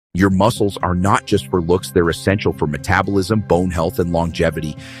Your muscles are not just for looks, they're essential for metabolism, bone health, and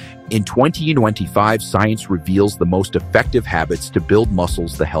longevity. In 2025, science reveals the most effective habits to build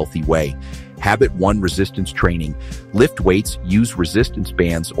muscles the healthy way. Habit 1: resistance training. Lift weights, use resistance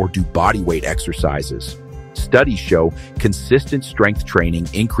bands, or do body weight exercises. Studies show consistent strength training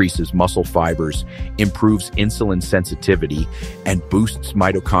increases muscle fibers, improves insulin sensitivity, and boosts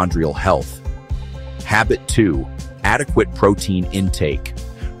mitochondrial health. Habit 2: adequate protein intake.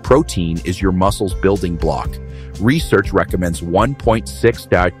 Protein is your muscle's building block. Research recommends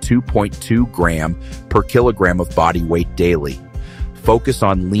 1.6 to 2.2 gram per kilogram of body weight daily. Focus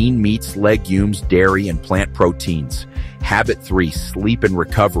on lean meats, legumes, dairy, and plant proteins. Habit 3: sleep and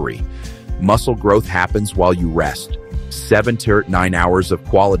recovery. Muscle growth happens while you rest. 7 to 9 hours of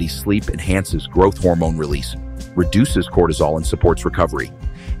quality sleep enhances growth hormone release, reduces cortisol, and supports recovery.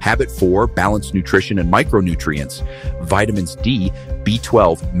 Habit 4: balanced nutrition and micronutrients. Vitamins D,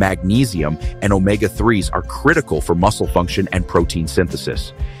 B12, magnesium, and omega-3s are critical for muscle function and protein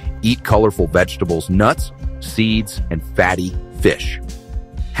synthesis. Eat colorful vegetables, nuts, seeds, and fatty fish.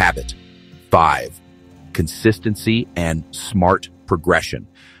 Habit 5: consistency and smart progression.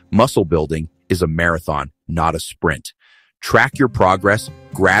 Muscle building is a marathon, not a sprint. Track your progress,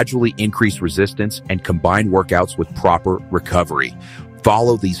 gradually increase resistance, and combine workouts with proper recovery.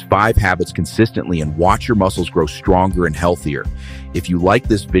 Follow these 5 habits consistently and watch your muscles grow stronger and healthier. If you like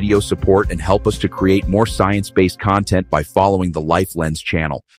this video, support and help us to create more science-based content by following the Life Lens channel.